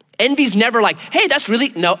 Envy's never like, hey,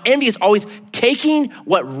 no, envy is always taking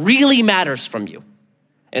what really matters from you.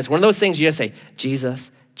 And it's one of those things you just say,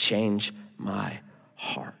 Jesus, change my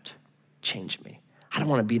heart. Change me. I don't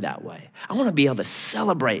want to be that way. I want to be able to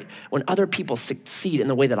celebrate when other people succeed in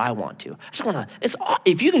the way that I want to.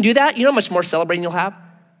 If you can do that, you know how much more celebrating you'll have?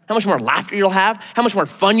 How much more laughter you'll have? How much more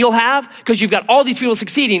fun you'll have? Because you've got all these people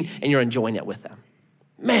succeeding and you're enjoying it with them.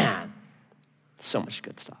 Man, so much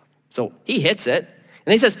good stuff. So he hits it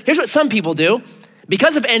and he says, here's what some people do.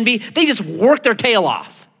 Because of envy, they just work their tail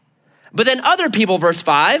off. But then other people, verse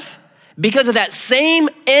 5, because of that same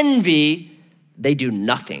envy, they do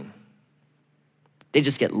nothing. They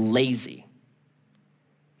just get lazy.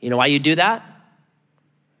 You know why you do that?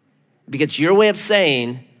 Because it's your way of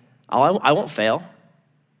saying, I won't fail.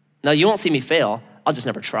 No, you won't see me fail. I'll just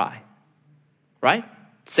never try. Right?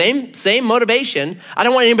 Same motivation. I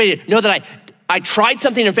don't want anybody to know that I tried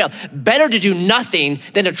something and failed. Better to do nothing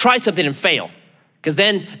than to try something and fail. Because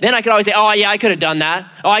then I could always say, oh yeah, I could have done that.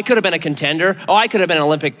 Oh, I could have been a contender. Oh, I could have been an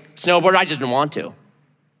Olympic snowboarder. I just didn't want to.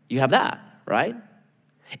 You have that, right?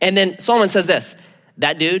 And then Solomon says this,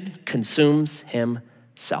 that dude consumes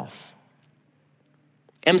himself.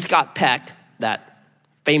 M. Scott Peck, that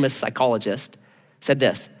famous psychologist, said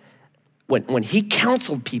this. When he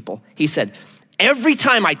counseled people, he said, every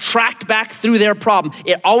time I tracked back through their problem,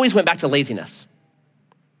 it always went back to laziness.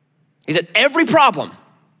 He said, every problem,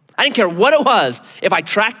 I didn't care what it was, if I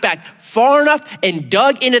tracked back far enough and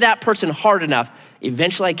dug into that person hard enough,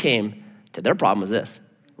 eventually I came to their problem was this,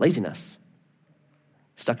 laziness.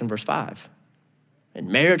 Stuck in verse 5. In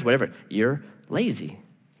marriage, whatever, you're lazy.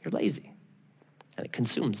 You're lazy. And it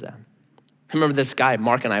consumes them. I remember this guy,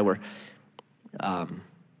 Mark and I were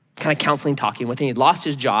kind of counseling, talking with him. He'd lost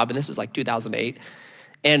his job, and this was like 2008.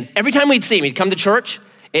 And every time we'd see him, he'd come to church,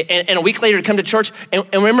 and a week later he'd come to church, and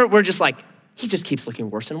remember, we're just like, he just keeps looking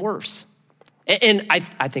worse and worse. And I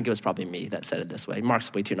think it was probably me that said it this way.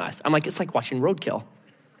 Mark's way too nice. I'm like, it's like watching roadkill,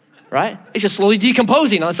 right? It's just slowly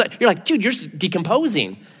decomposing. You're like, dude, you're just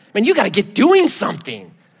decomposing. Man, you got to get doing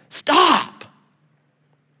something. Stop.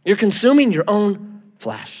 You're consuming your own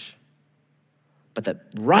flesh. But the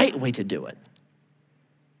right way to do it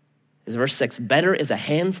is verse 6, better is a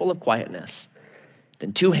handful of quietness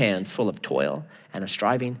than 2 hands full of toil and a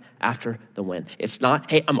striving after the wind. It's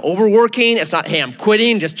not, hey, I'm overworking. It's not, hey, I'm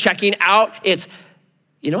quitting, just checking out. It's,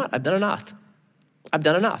 you know what? I've done enough. I've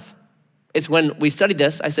done enough. It's when we studied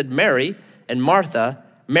this, I said Mary and Martha,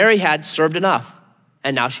 Mary had served enough.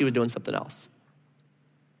 And now she was doing something else.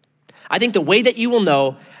 I think the way that you will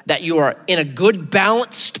know that you are in a good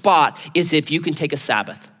balanced spot is if you can take a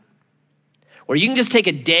Sabbath. Where you can just take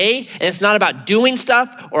a day and it's not about doing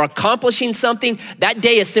stuff or accomplishing something. That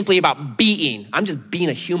day is simply about being. I'm just being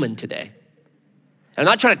a human today. And I'm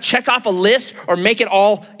not trying to check off a list or make it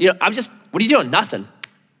all, what are you doing? Nothing.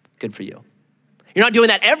 Good for you. You're not doing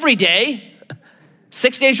that every day.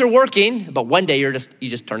 6 days you're working, but one day you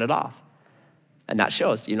just turn it off. And that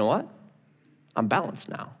shows, you know what? I'm balanced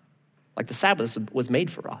now. Like the Sabbath was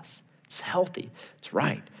made for us. It's healthy. It's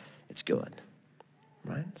right. It's good.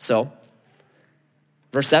 Right? So,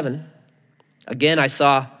 verse 7, again, I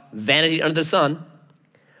saw vanity under the sun.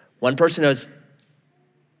 One person was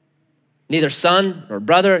neither son nor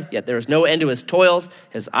brother, yet there is no end to his toils.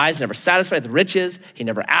 His eyes never satisfied with riches. He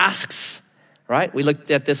never asks. Right? We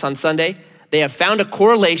looked at this on Sunday. They have found a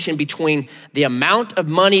correlation between the amount of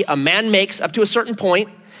money a man makes up to a certain point.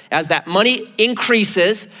 As that money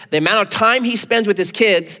increases, the amount of time he spends with his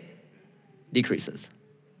kids decreases.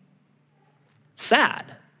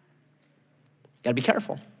 Sad. Gotta be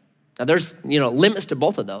careful. Now there's, limits to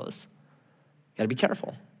both of those. Gotta be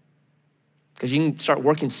careful. because you can start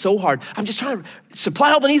working so hard. I'm just trying to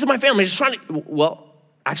supply all the needs of my family. Just trying to, well,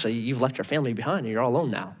 actually, you've left your family behind and you're all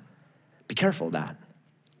alone now. Be careful of that.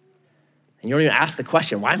 And you don't even ask the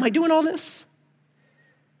question, why am I doing all this?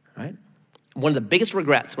 Right? One of the biggest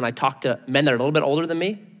regrets when I talk to men that are a little bit older than me,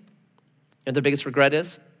 you know what the biggest regret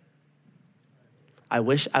is? I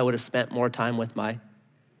wish I would have spent more time with my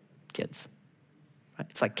kids. Right?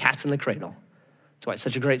 It's like cats in the cradle. That's why it's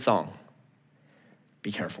such a great song.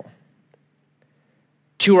 Be careful.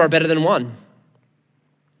 2 are better than 1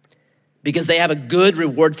 because they have a good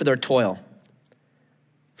reward for their toil.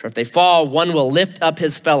 For if they fall, one will lift up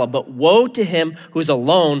his fellow. But woe to him who's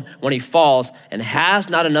alone when he falls and has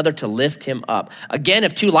not another to lift him up. Again,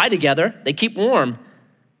 if 2 lie together, they keep warm.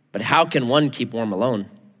 But how can one keep warm alone?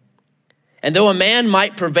 And though a man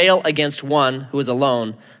might prevail against one who is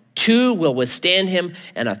alone, 2 will withstand him,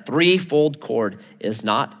 and a 3-fold cord is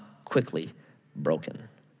not quickly broken.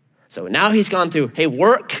 So now he's gone through, hey,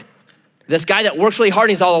 work. This guy that works really hard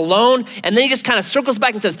and he's all alone. And then he just kind of circles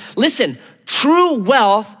back and says, listen, true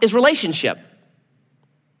wealth is relationship.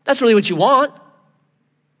 That's really what you want.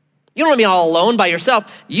 You don't want to be all alone by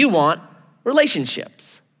yourself. You want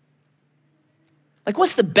relationships. Like,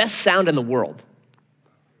 what's the best sound in the world?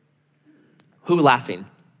 Who laughing?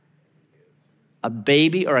 A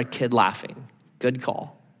baby or a kid laughing. Good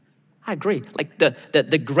call. I agree. Like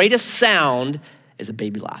the greatest sound is a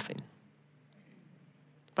baby laughing.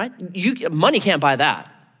 Right? Money can't buy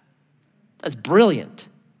that. That's brilliant.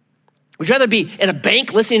 Would you rather be in a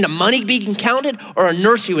bank listening to money being counted or a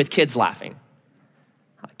nursery with kids laughing?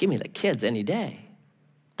 Give me the kids any day.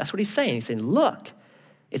 That's what he's saying. He's saying, look,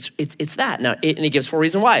 it's that. Now, and he gives 4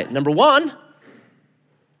 reasons why. Number 1,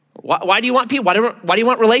 why do you want people? Why do you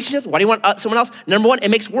want relationships? Why do you want someone else? Number 1, it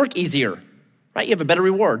makes work easier, right? You have a better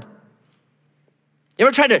reward. You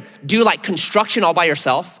ever tried to do like construction all by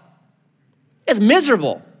yourself? It's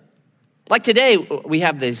miserable. Like today, we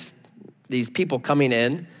have these people coming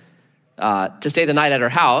in to stay the night at our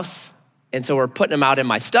house. And so we're putting them out in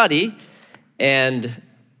my study. And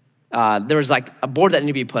there was like a board that needed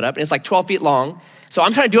to be put up. And it's like 12 feet long. So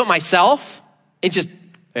I'm trying to do it myself. It's just,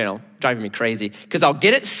 driving me crazy. Because I'll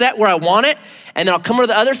get it set where I want it. And then I'll come over to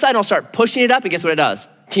the other side and I'll start pushing it up. And guess what it does?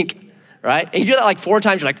 Tink, right? And you do that like 4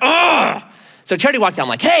 times. You're like, ugh. So Charity walked down, I'm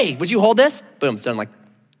like, hey, would you hold this? Boom, it's done in like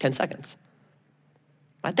 10 seconds.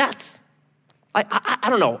 But I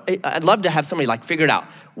don't know. I'd love to have somebody like figure it out.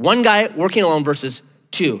 1 guy working alone versus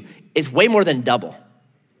 2 is way more than double.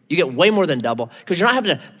 You get way more than double because you're not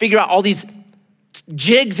having to figure out all these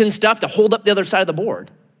jigs and stuff to hold up the other side of the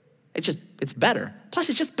board. It's better. Plus,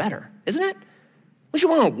 it's just better, isn't it? Would you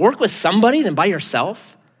want to work with somebody than by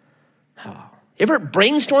yourself? Oh. You ever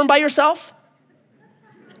brainstorm by yourself?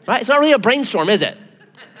 Right? It's not really a brainstorm, is it?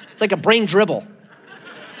 It's like a brain dribble.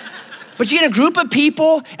 But you get a group of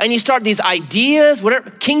people and you start these ideas, whatever,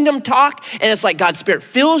 kingdom talk, and it's like God's Spirit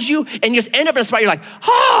fills you and you just end up in a spot, you're like,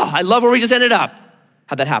 I love where we just ended up.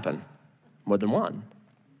 How'd that happen? More than one.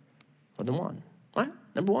 More than one. Right?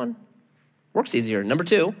 Number 1, works easier. Number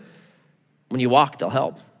 2, when you walk, they'll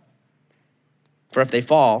help. For if they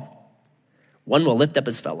fall, one will lift up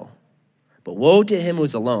his fellow. But woe to him who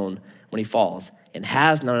is alone when he falls and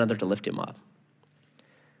has none other to lift him up.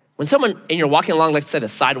 When someone, and you're walking along, let's say the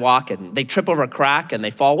sidewalk, and they trip over a crack and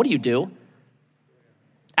they fall, what do you do?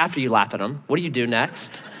 After you laugh at them, what do you do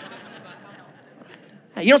next?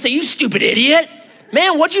 You don't say, you stupid idiot.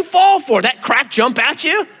 Man, what'd you fall for? That crack jump at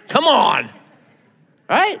you? Come on.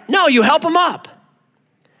 Right? No, you help them up.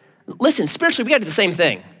 Listen, spiritually, we gotta do the same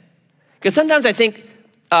thing. Because sometimes I think,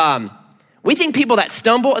 we think people that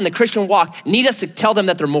stumble in the Christian walk need us to tell them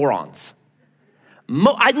that they're morons.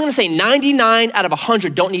 I'm gonna say 99 out of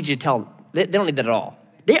 100 don't need you to tell. They don't need that at all.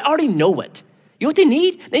 They already know it. You know what they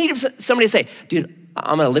need? They need somebody to say, dude,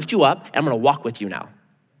 I'm gonna lift you up and I'm gonna walk with you now.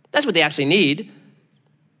 That's what they actually need.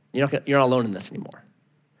 You're not alone in this anymore.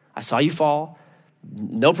 I saw you fall.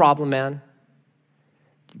 No problem, man.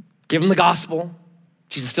 Give them the gospel.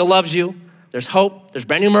 Jesus still loves you. There's hope. There's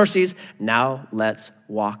brand new mercies. Now let's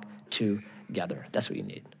walk together. That's what you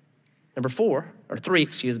need. Number 3,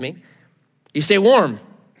 you stay warm.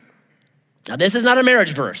 Now, this is not a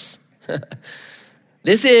marriage verse.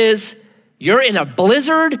 This is, you're in a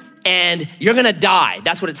blizzard and you're gonna die.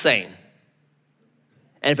 That's what it's saying.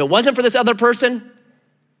 And if it wasn't for this other person,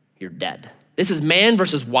 you're dead. This is man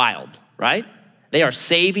versus wild, right? They are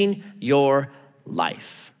saving your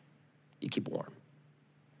life. You keep warm.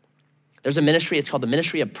 There's a ministry, it's called the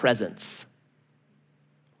ministry of presence,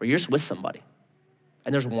 where you're just with somebody,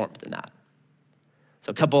 and there's warmth in that.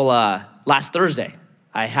 So last Thursday,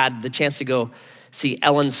 I had the chance to go see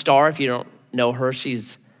Ellen Starr. If you don't know her,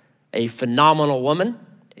 she's a phenomenal woman.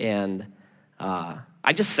 And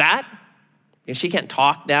I just sat, and she can't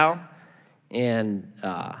talk now. And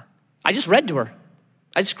I just read to her.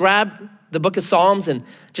 I just grabbed the book of Psalms and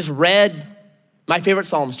just read my favorite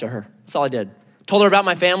Psalms to her. That's all I did. Told her about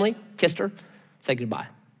my family, kissed her, said goodbye.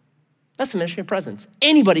 That's the ministry of presence.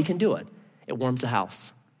 Anybody can do it. It warms the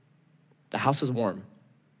house. The house is warm.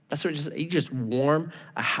 That's what you just warm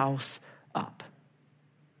a house up.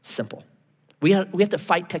 Simple. We have to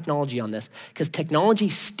fight technology on this because technology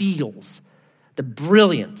steals the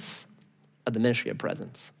brilliance of the ministry of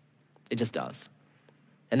presence. It just does.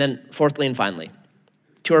 And then fourthly and finally,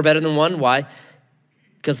 two are better than one. Why?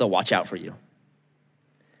 Because they'll watch out for you.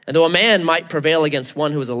 And though a man might prevail against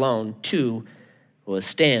one who is alone, two will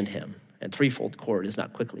withstand him, and threefold cord is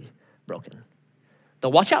not quickly broken.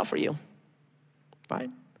 They'll watch out for you, right?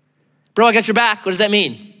 Bro, I got your back. What does that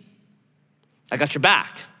mean? I got your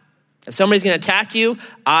back. If somebody's going to attack you,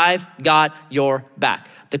 I've got your back.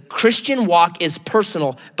 The Christian walk is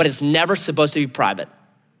personal, but it's never supposed to be private.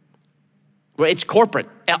 It's corporate.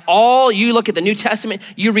 You look at the New Testament,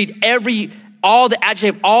 you read all the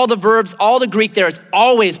adjective, all the verbs, all the Greek there is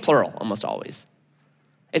always plural, almost always.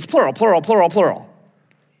 It's plural, plural, plural, plural.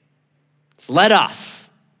 It's let us.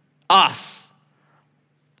 That's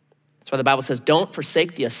why the Bible says, don't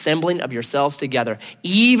forsake the assembling of yourselves together,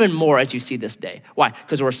 even more as you see this day. Why?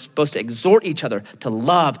 Because we're supposed to exhort each other to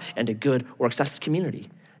love and to good works. That's community.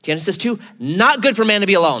 Genesis 2, not good for man to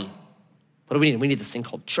be alone. What do we need? We need this thing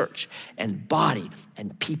called church and body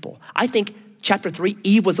and people. I think chapter 3,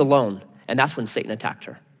 Eve was alone, and that's when Satan attacked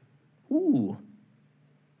her. Ooh.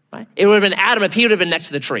 Right? It would have been Adam if he would have been next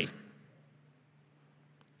to the tree.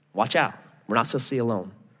 Watch out. We're not supposed to be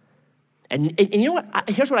alone. And you know what?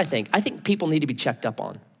 Here's what I think. I think people need to be checked up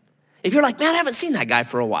on. If you're like, man, I haven't seen that guy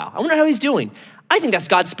for a while. I wonder how he's doing. I think that's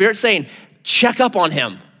God's Spirit saying, check up on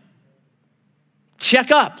him.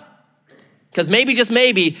 Check up. Because maybe, just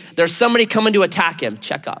maybe, there's somebody coming to attack him.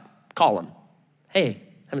 Check up. Call him. Hey,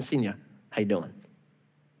 haven't seen you. How you doing?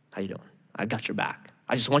 How you doing? I got your back.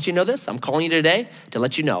 I just want you to know this. I'm calling you today to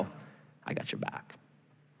let you know I got your back.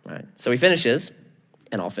 All right. So he finishes,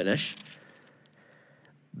 and I'll finish.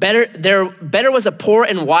 Better was a poor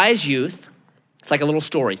and wise youth, it's like a little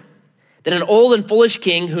story, than an old and foolish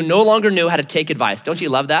king who no longer knew how to take advice. Don't you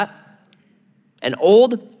love that? An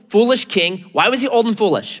old, foolish king. Why was he old and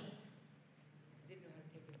foolish?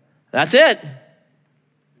 That's it.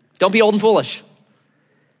 Don't be old and foolish.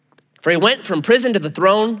 For he went from prison to the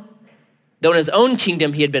throne, though in his own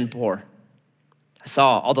kingdom he had been poor. I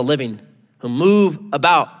saw all the living who move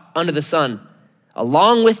about under the sun,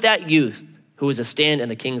 along with that youth who was to stand in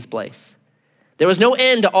the king's place. There was no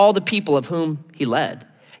end to all the people of whom he led,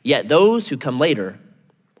 yet those who come later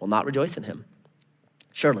will not rejoice in him.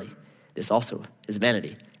 Surely this also is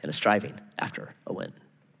vanity and a striving after a wind.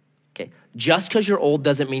 Okay, just because you're old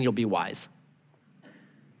doesn't mean you'll be wise.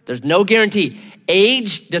 There's no guarantee.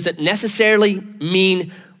 Age doesn't necessarily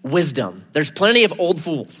mean wisdom. There's plenty of old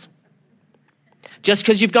fools. Just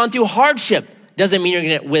because you've gone through hardship doesn't mean you're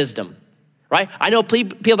gonna get wisdom. Right? I know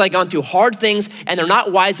people that have gone through hard things and they're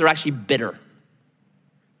not wise, they're actually bitter.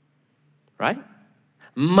 Right?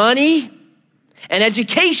 Money and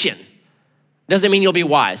education doesn't mean you'll be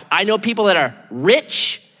wise. I know people that are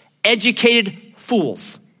rich, educated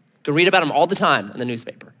fools. You can read about them all the time in the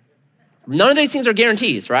newspaper. None of these things are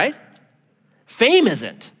guarantees, right? Fame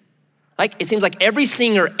isn't. Like, it seems like every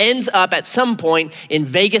singer ends up at some point in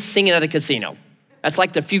Vegas singing at a casino. That's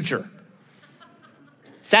like the future.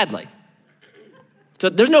 Sadly. So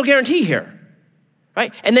there's no guarantee here,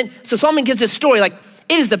 right? And then, so Solomon gives this story, like,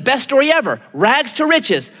 it is the best story ever. Rags to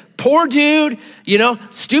riches. Poor dude,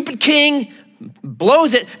 stupid king,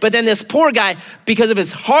 blows it. But then this poor guy, because of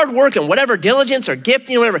his hard work and whatever diligence or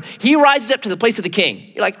gifting or whatever, he rises up to the place of the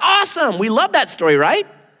king. You're like, awesome. We love that story, right?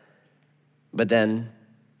 But then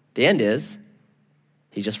the end is,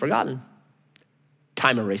 he's just forgotten.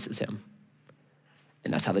 Time erases him.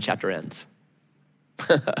 And that's how the chapter ends.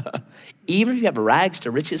 Even if you have a rags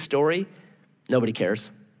to riches story, nobody cares.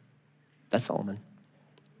 That's Solomon.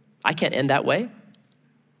 I can't end that way.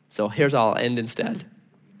 So here's how I'll end instead.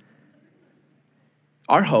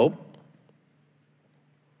 Our hope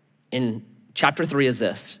in chapter 3 is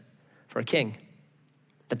this for a king.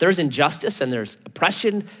 That there's injustice and there's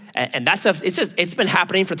oppression and that stuff, it's been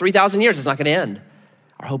happening for 3,000 years. It's not gonna end.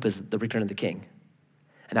 Our hope is the return of the king.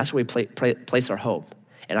 And that's where we place our hope.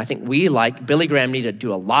 And I think we, like Billy Graham, need to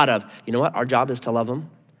do a lot of, you know what? Our job is to love them,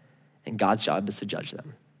 and God's job is to judge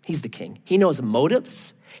them. He's the king. He knows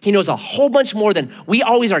motives. He knows a whole bunch more than we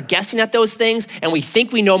always are guessing at those things, and we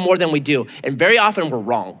think we know more than we do. And very often we're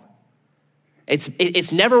wrong.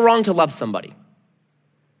 It's never wrong to love somebody.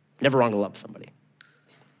 Never wrong to love somebody.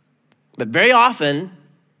 But very often,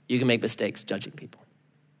 you can make mistakes judging people,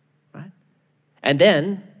 right? And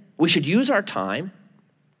then we should use our time.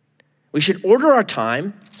 We should order our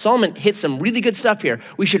time. Solomon hits some really good stuff here.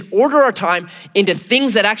 We should order our time into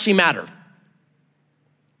things that actually matter.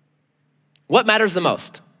 What matters the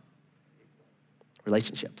most?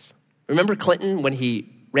 Relationships. Remember Clinton when he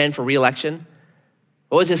ran for re-election?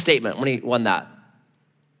 What was his statement when he won that?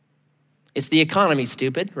 It's the economy,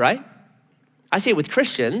 stupid, right? I say it with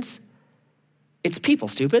Christians, it's people,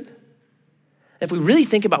 stupid. If we really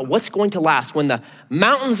think about what's going to last when the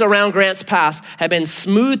mountains around Grants Pass have been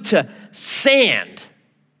smoothed to sand,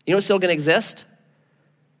 you know what's still gonna exist?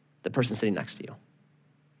 The person sitting next to you.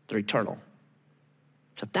 They're eternal.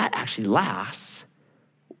 So if that actually lasts,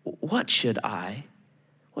 what should I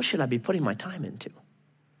be putting my time into?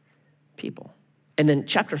 People. And then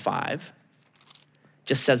chapter 5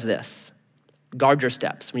 just says this: guard your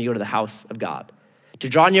steps when you go to the house of God. To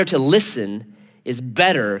draw near to listen is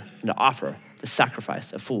better than to offer the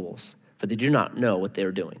sacrifice of fools, for they do not know what they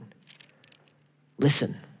are doing.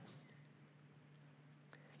 Listen.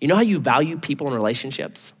 You know how you value people in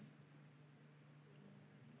relationships?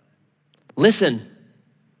 Listen.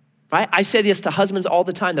 Right? I say this to husbands all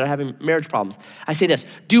the time that are having marriage problems. I say this: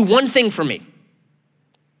 do one thing for me.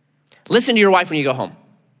 Listen to your wife when you go home.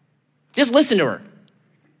 Just listen to her,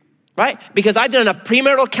 right? Because I've done enough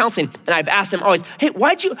premarital counseling and I've asked them always, hey,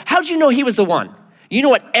 how'd you know he was the one? You know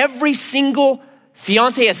what every single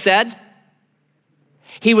fiance has said?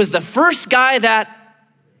 He was the first guy that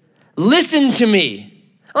listened to me.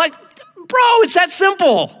 I'm like, bro, it's that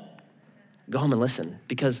simple. Go home and listen,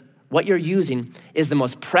 because what you're using is the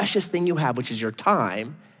most precious thing you have, which is your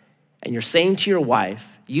time. And you're saying to your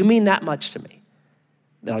wife, you mean that much to me,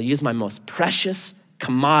 that I'll use my most precious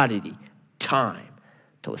commodity, time,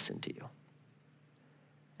 to listen to you.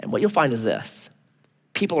 And what you'll find is this: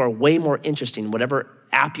 people are way more interesting, whatever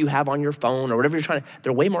app you have on your phone or whatever you're trying to,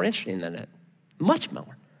 they're way more interesting than it. Much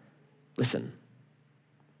more. Listen.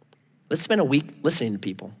 Let's spend a week listening to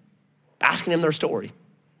people, asking them their story,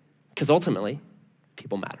 because ultimately,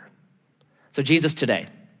 people matter. So Jesus, today,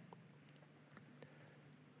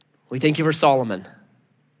 we thank you for Solomon,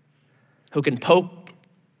 who can poke,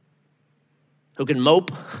 who can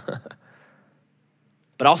mope,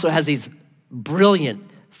 but also has these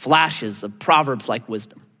brilliant flashes of Proverbs like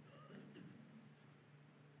wisdom.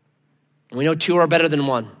 And we know two are better than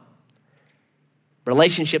one.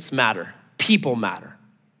 Relationships matter. People matter.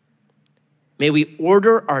 May we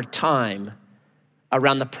order our time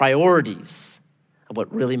around the priorities of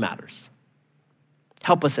what really matters.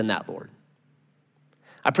 Help us in that, Lord.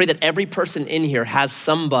 I pray that every person in here has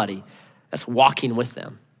somebody that's walking with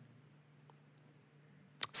them.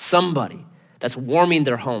 Somebody that's warming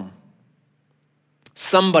their home.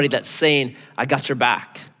 Somebody that's saying, I got your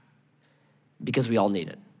back, because we all need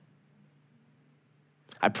it.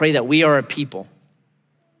 I pray that we are a people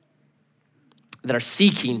that are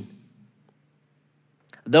seeking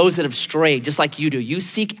those that have strayed, just like you do. You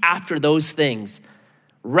seek after those things,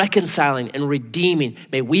 reconciling and redeeming.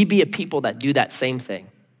 May we be a people that do that same thing,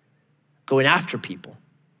 going after people,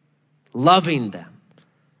 loving them,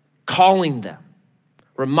 calling them,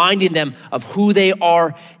 reminding them of who they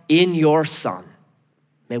are in your Son.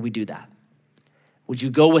 May we do that. Would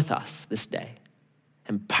you go with us this day,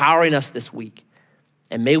 empowering us this week?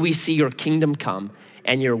 And may we see your kingdom come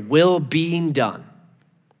and your will being done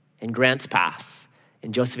in Grants Pass,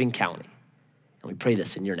 in Josephine County. And we pray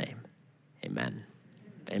this in your name. Amen.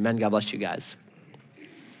 Amen. God bless you guys.